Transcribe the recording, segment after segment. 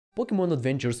Pokemon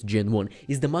Adventures Gen 1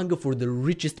 is the manga for the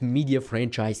richest media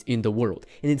franchise in the world,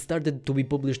 and it started to be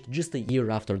published just a year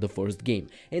after the first game.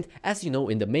 And as you know,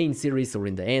 in the main series or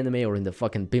in the anime or in the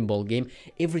fucking pinball game,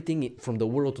 everything from the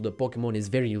world to the Pokemon is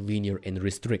very linear and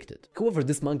restricted. However,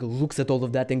 this manga looks at all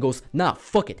of that and goes, nah,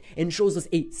 fuck it, and shows us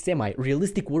a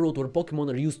semi-realistic world where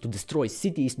Pokemon are used to destroy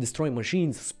cities, destroy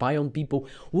machines, spy on people.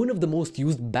 One of the most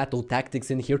used battle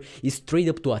tactics in here is straight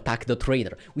up to attack the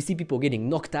trainer. We see people getting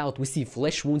knocked out, we see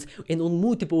flesh wounds, and on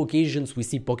multiple occasions we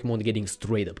see Pokemon getting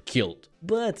straight up killed.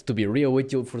 But to be real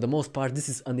with you, for the most part this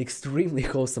is an extremely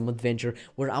wholesome adventure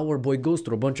where our boy goes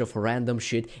through a bunch of random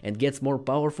shit and gets more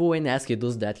powerful, and as he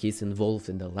does that he's involved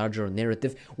in the larger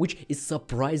narrative, which is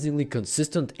surprisingly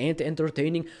consistent and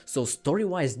entertaining. So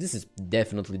story-wise this is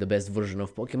definitely the best version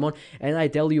of Pokemon, and I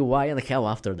tell you why and how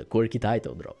after the quirky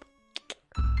title drop.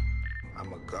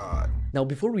 I'm a god. Now,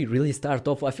 before we really start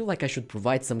off, I feel like I should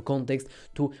provide some context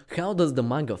to how does the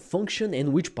manga function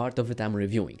and which part of it I'm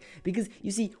reviewing. Because,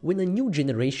 you see, when a new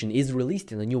generation is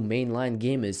released and a new mainline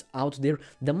game is out there,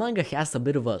 the manga has a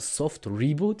bit of a soft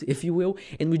reboot, if you will,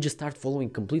 and we just start following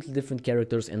completely different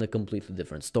characters and a completely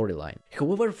different storyline.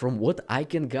 However, from what I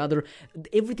can gather,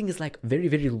 everything is like very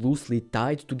loosely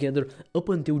tied together up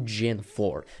until Gen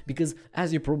 4. Because,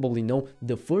 as you probably know,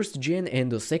 the first gen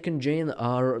and the second gen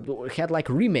had like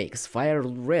remakes, Fire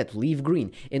Red, Leaf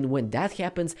Green, and when that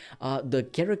happens, the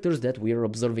characters that we are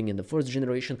observing in the first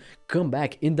generation come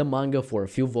back in the manga for a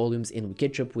few volumes, and we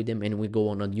catch up with them and we go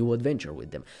on a new adventure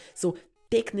with them. So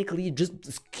technically, just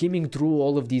skimming through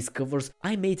all of these covers,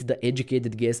 I made the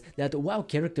educated guess that while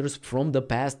characters from the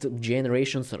past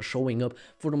generations are showing up,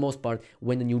 for the most part,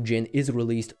 when a new gen is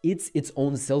released, it's its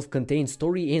own self-contained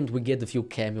story and we get a few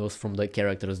cameos from the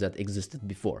characters that existed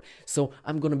before. So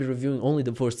I'm gonna be reviewing only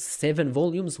the first 7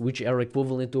 volumes, which are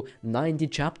equivalent to 90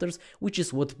 chapters, which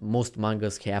is what most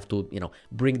mangas have to,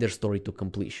 bring their story to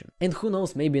completion. And who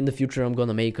knows, maybe in the future I'm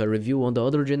gonna make a review on the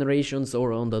other generations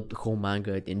or on the whole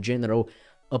manga in general,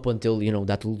 up until,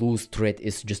 that loose thread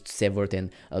is just severed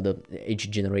and each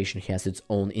generation has its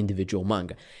own individual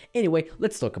manga. Anyway,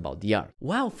 let's talk about the art.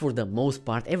 While for the most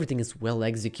part everything is well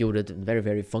executed and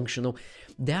very functional,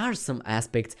 there are some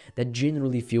aspects that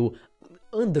generally feel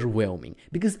underwhelming,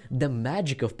 because the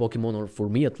magic of Pokemon, or for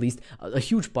me at least, a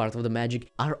huge part of the magic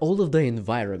are all of the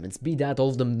environments, be that all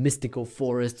of the mystical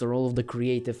forests or all of the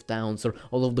creative towns or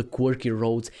all of the quirky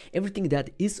roads. Everything that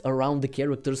is around the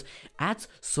characters adds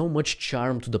so much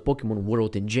charm to the Pokemon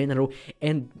world in general,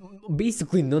 and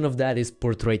basically none of that is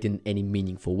portrayed in any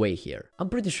meaningful way here. I'm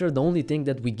pretty sure the only thing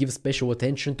that we give special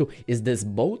attention to is this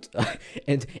boat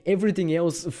and everything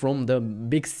else, from the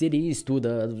big cities to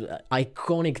the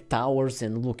iconic towers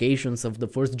and locations of the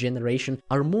first generation,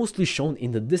 are mostly shown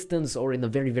in the distance or in a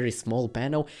very small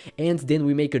panel, and then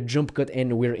we make a jump cut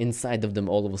and we're inside of them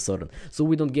all of a sudden, so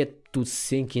we don't get to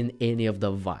sink in any of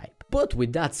the vibe. But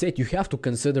with that said, you have to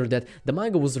consider that the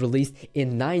manga was released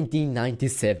in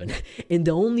 1997, and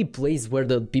the only place where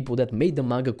the people that made the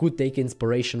manga could take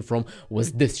inspiration from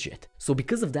was this shit. So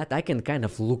because of that, I can kind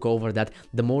of look over that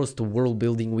the most world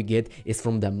building we get is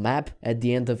from the map at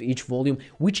the end of each volume,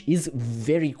 which is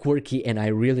very quirky and I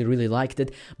really liked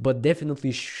it, but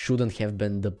definitely shouldn't have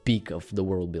been the peak of the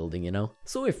world building,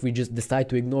 So if we just decide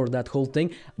to ignore that whole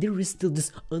thing, there is still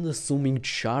this unassuming,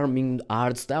 charming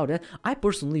art style that I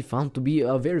personally found to be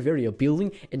very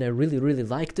appealing, and I really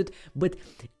liked it. But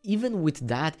even with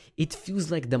that, it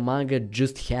feels like the manga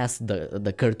just has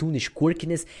the cartoonish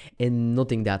quirkiness and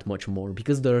nothing that much more,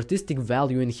 because the artistic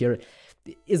value in here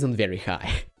isn't very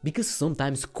high. Because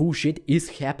sometimes cool shit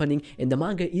is happening and the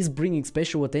manga is bringing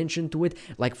special attention to it,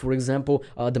 like for example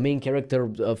the main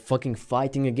character fucking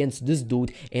fighting against this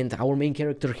dude, and our main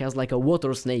character has like a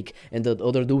water snake and the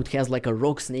other dude has like a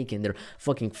rock snake, and they're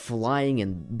fucking flying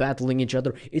and battling each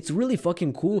other. It's really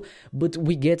fucking cool, but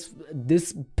we get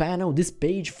this panel, this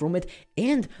page from it,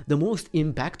 and the most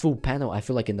impactful panel I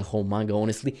feel like in the whole manga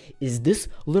honestly is this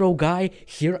little guy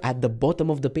here at the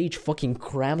bottom of the page, fucking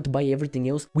crammed by everything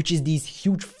else, which is these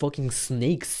huge fucking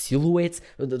snake silhouettes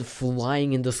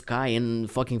flying in the sky and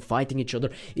fucking fighting each other.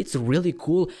 It's really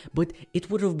cool, but it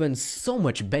would have been so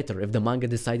much better if the manga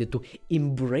decided to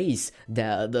embrace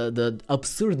the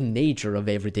absurd nature of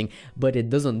everything, but it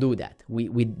doesn't do that.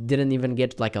 We didn't even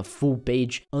get like a full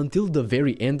page until the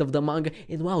very end of the manga,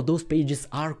 and while those pages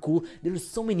are cool, there's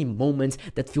so many moments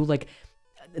that feel like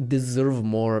deserve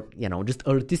more, just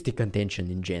artistic attention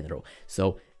in general.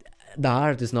 So the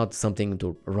art is not something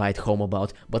to write home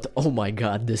about, but oh my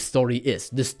god, the story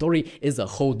is a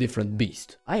whole different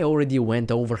beast. I already went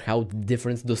over how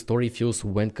different the story feels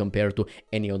when compared to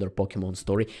any other Pokemon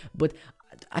story, but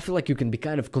I feel like you can be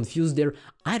kind of confused there.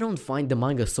 I don't find the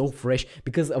manga so fresh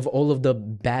because of all of the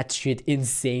batshit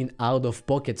insane out of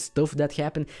pocket stuff that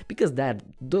happened, because that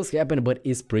does happen but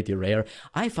is pretty rare.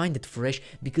 I find it fresh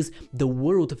because the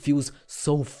world feels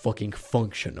so fucking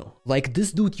functional. Like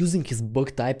this dude using his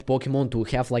bug type Pokemon to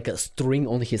have like a string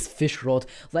on his fish rod,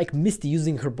 like Misty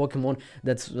using her Pokemon,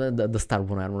 that's the star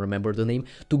one, I don't remember the name,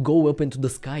 to go up into the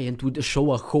sky and to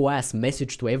show a whole ass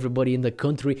message to everybody in the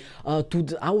country,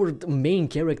 our main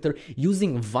character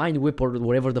using Vine Whip or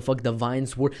whatever the fuck the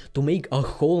vines were to make a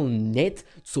whole net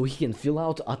so he can fill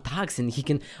out attacks and he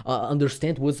can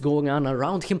understand what's going on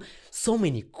around him. So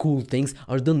many cool things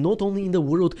are done not only in the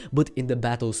world but in the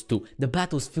battles too. The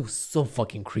battles feel so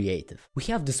fucking creative. We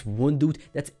have this one dude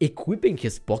that's equipping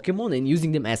his Pokemon and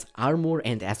using them as armor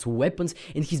and as weapons,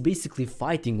 and he's basically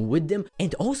fighting with them.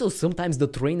 And also sometimes the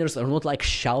trainers are not like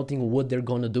shouting what they're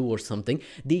gonna do or something.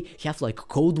 They have like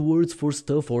code words for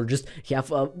stuff, or just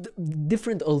have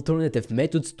different alternative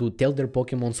methods to tell their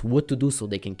Pokemons what to do so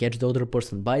they can catch the other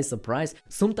person by surprise.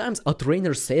 Sometimes a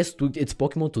trainer says to its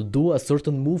Pokemon to do a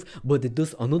certain move, but it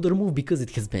does another move because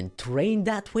it has been trained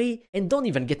that way. And don't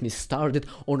even get me started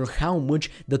on how much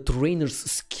the trainer's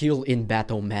skill in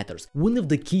battle matters. One of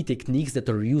the key techniques that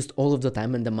are used all of the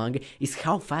time in the manga is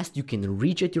how fast you can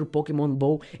reach at your Pokemon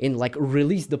bow and like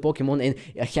release the Pokemon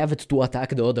and have it to attack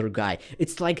the other guy.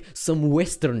 It's like some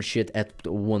western shit at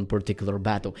one particular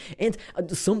battle. And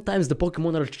sometimes the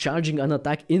Pokemon are charging an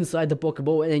attack inside the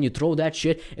Pokeball, and then you throw that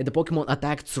shit and the Pokemon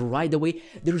attacks right away.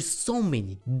 There's so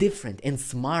many different and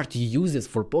smart uses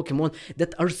for Pokemon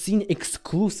that are seen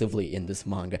exclusively in this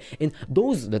manga, and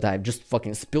those that I've just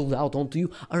fucking spilled out onto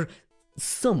you are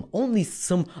only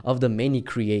some of the many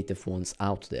creative ones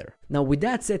out there. Now with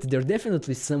that said, there are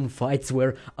definitely some fights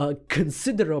where a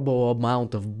considerable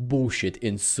amount of bullshit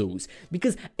ensues,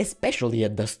 because especially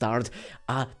at the start,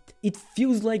 it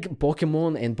feels like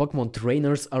Pokemon and Pokemon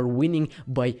trainers are winning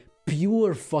by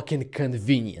pure fucking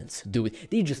convenience, dude.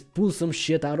 They just pull some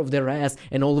shit out of their ass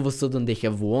and all of a sudden they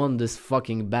have won this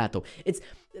fucking battle.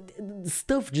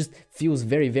 Stuff just feels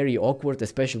very, very awkward,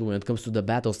 especially when it comes to the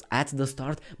battles at the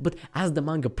start, but as the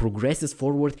manga progresses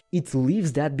forward, it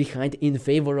leaves that behind in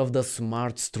favor of the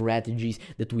smart strategies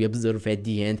that we observe at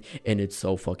the end, and it's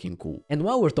so fucking cool. And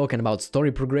while we're talking about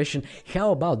story progression,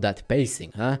 how about that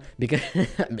pacing, huh?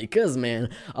 Because man,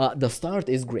 the start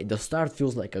is great. The start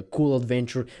feels like a cool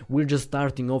adventure. We're just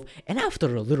starting off, and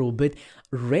after a little bit,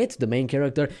 Red, the main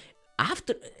character,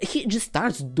 after he just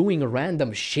starts doing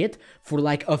random shit for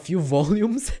like a few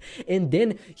volumes, and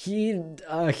then he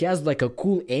has like a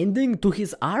cool ending to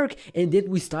his arc, and then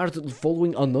we start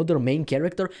following another main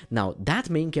character. Now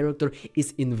that main character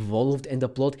is involved in the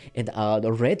plot, and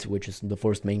Red, which is the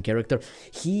first main character,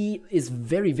 he is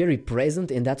very, very present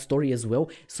in that story as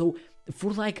well. So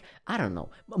for like, I don't know,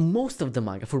 for most of the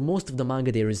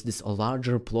manga there is this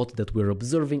larger plot that we're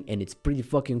observing, and it's pretty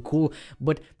fucking cool,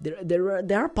 but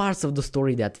there are parts of the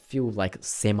story that feel like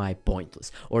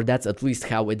semi-pointless, or that's at least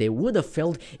how they would have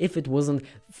felt if it wasn't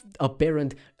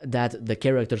apparent that the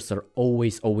characters are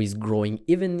always growing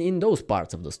even in those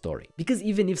parts of the story. Because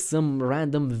even if some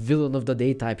random villain of the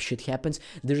day type shit happens,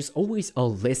 there's always a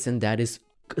lesson that is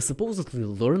supposedly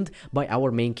learned by our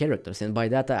main characters, and by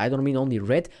that I don't mean only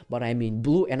Red, but I mean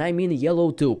Blue, and I mean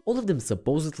Yellow too. All of them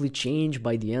supposedly change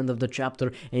by the end of the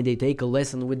chapter and they take a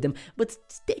lesson with them, but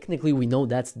technically we know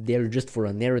that's there just for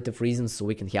a narrative reason, so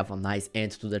we can have a nice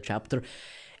end to the chapter.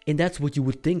 And that's what you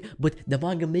would think, but the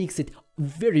manga makes it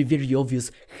very, very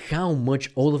obvious how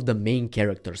much all of the main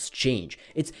characters change.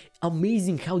 It's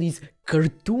amazing how these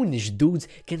cartoonish dudes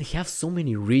can have so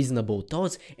many reasonable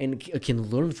thoughts and can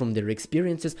learn from their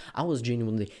experiences. I was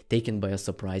genuinely taken by a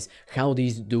surprise how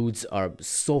these dudes are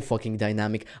so fucking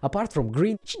dynamic. Apart from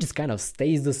Green, she just kind of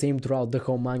stays the same throughout the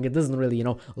whole manga, doesn't really, you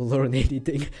know, learn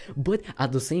anything. But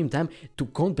at the same time, to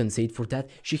compensate for that,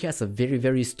 she has a very,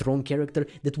 very strong character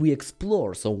that we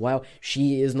explore. So while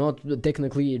she is not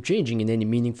technically changing in any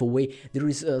meaningful way, there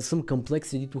is some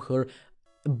complexity to her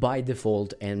by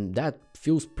default, and that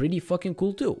feels pretty fucking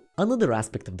cool too. Another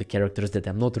aspect of the characters that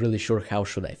I'm not really sure how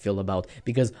should I feel about,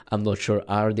 because I'm not sure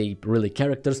are they really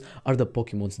characters, are the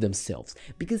Pokemons themselves.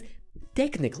 Because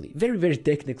technically, very, very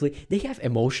technically, they have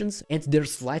emotions and they're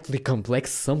slightly complex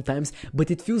sometimes,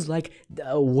 but it feels like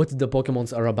what the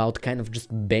Pokemons are about kind of just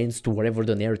bends to whatever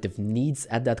the narrative needs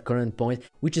at that current point,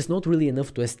 which is not really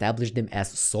enough to establish them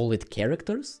as solid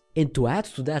characters. And to add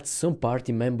to that, some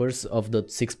party members of the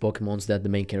 6 Pokemons that the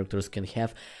main characters can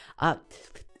have,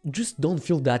 just don't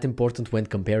feel that important when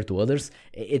compared to others.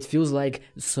 It feels like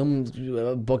some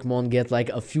Pokemon get like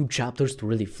a few chapters to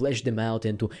really flesh them out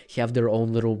and to have their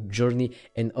own little journey,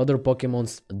 and other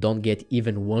Pokemons don't get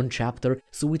even one chapter,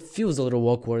 so it feels a little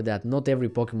awkward that not every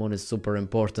Pokemon is super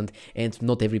important and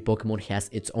not every Pokemon has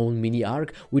its own mini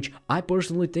arc, which I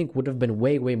personally think would have been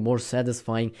way more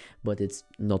satisfying, but it's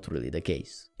not really the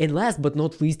case. And last but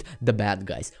not least, the bad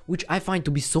guys, which I find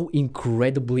to be so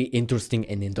incredibly interesting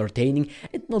and entertaining,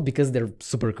 and not because they're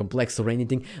super complex or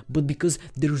anything, but because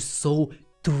they're so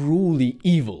truly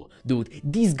evil. Dude,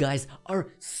 these guys are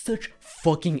such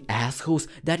fucking assholes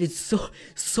that it's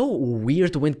so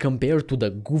weird when compared to the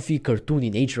goofy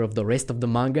cartoony nature of the rest of the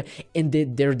manga, and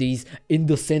they're these in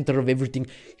the center of everything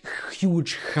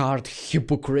huge hard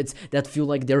hypocrites that feel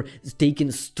like they're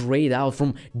taken straight out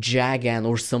from Jagan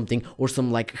or something, or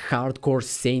some like hardcore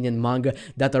seinen manga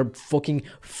that are fucking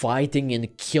fighting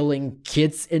and killing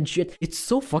kids and shit. It's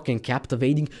so fucking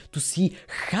captivating to see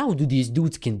how do these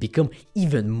dudes can become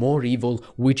even more evil,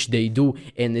 which they do,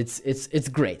 and it's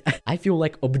great. I feel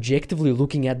like objectively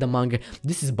looking at the manga,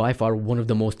 this is by far one of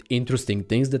the most interesting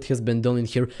things that has been done in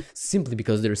here, simply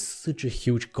because there's such a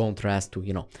huge contrast to,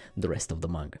 you know, the rest of the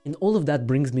manga. And all of that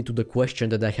brings me to the question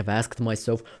that I have asked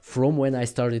myself from when I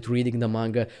started reading the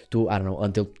manga to, I don't know,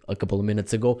 until a couple of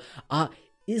minutes ago.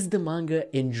 Is the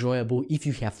manga enjoyable if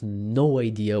you have no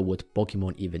idea what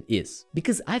Pokemon even is?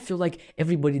 Because I feel like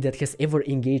everybody that has ever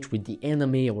engaged with the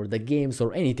anime or the games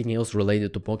or anything else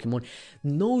related to Pokemon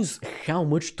knows how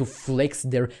much to flex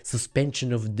their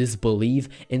suspension of disbelief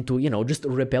and to, you know, just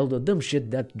repel the dumb shit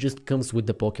that just comes with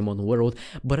the Pokemon world.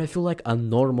 But I feel like a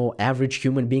normal average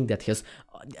human being that has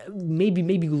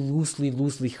maybe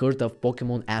loosely heard of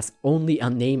Pokemon as only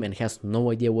a name and has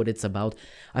no idea what it's about,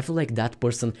 I feel like that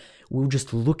person will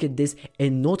just look at this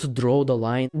and not draw the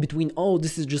line between, oh,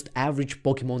 this is just average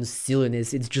Pokemon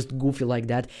silliness, it's just goofy like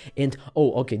that, and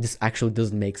oh, okay, this actually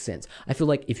doesn't make sense. I feel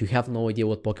like if you have no idea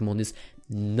what Pokemon is,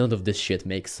 none of this shit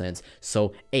makes sense.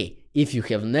 So, hey, if you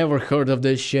have never heard of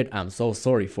this shit, I'm so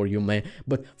sorry for you, man.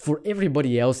 But for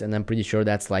everybody else, and I'm pretty sure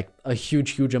that's like a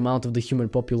huge amount of the human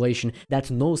population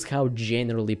that knows how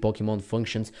generally Pokemon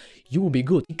functions, you will be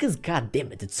good. Because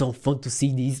goddammit, it's so fun to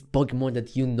see these Pokemon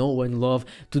that you know and love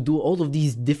to do all of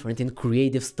these different and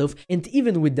creative stuff. And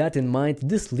even with that in mind,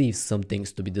 this leaves some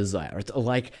things to be desired.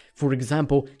 Like, for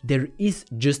example, there is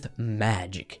just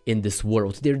magic in this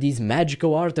world. There are these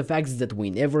magical artifacts that we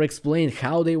never explain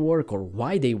how they work or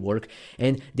why they work,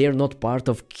 and they're not part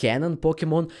of canon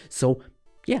Pokemon, so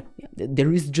yeah,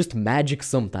 there is just magic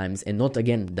sometimes, and not,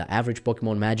 again, the average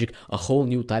Pokemon magic, a whole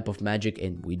new type of magic,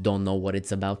 and we don't know what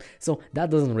it's about, so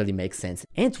that doesn't really make sense.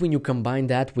 And when you combine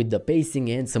that with the pacing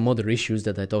and some other issues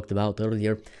that I talked about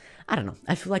earlier, I don't know,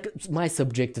 I feel like my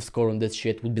subjective score on this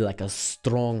shit would be like a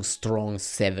strong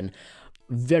 7.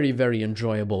 Very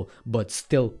enjoyable, but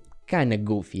still kinda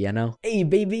goofy, you know? Hey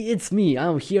baby, it's me,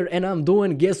 I'm here and I'm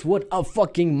doing, guess what, a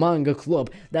fucking manga club.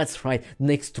 That's right,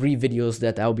 next 3 videos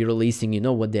that I'll be releasing, you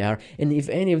know what they are, and if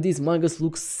any of these mangas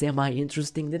look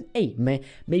semi-interesting, then hey man,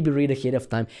 maybe read ahead of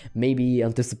time, maybe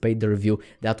anticipate the review,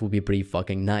 that would be pretty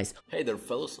fucking nice. Hey there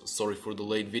fellas, sorry for the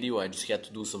late video, I just had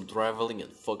to do some traveling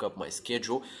and fuck up my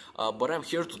schedule, but I'm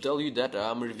here to tell you that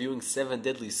I'm reviewing 7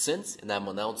 Deadly Sins, and I'm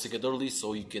announcing it early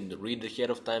so you can read ahead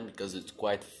of time because it's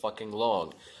quite fucking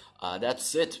long.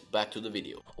 That's it, back to the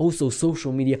video. Also,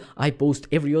 social media, I post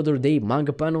every other day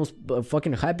manga panels,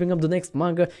 fucking hyping up the next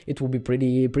manga. It will be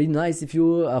pretty nice if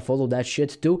you follow that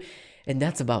shit too. And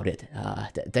that's about it.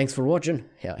 Thanks for watching.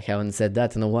 Haven't said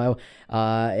that in a while.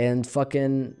 And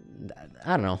fucking,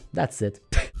 I don't know, that's it.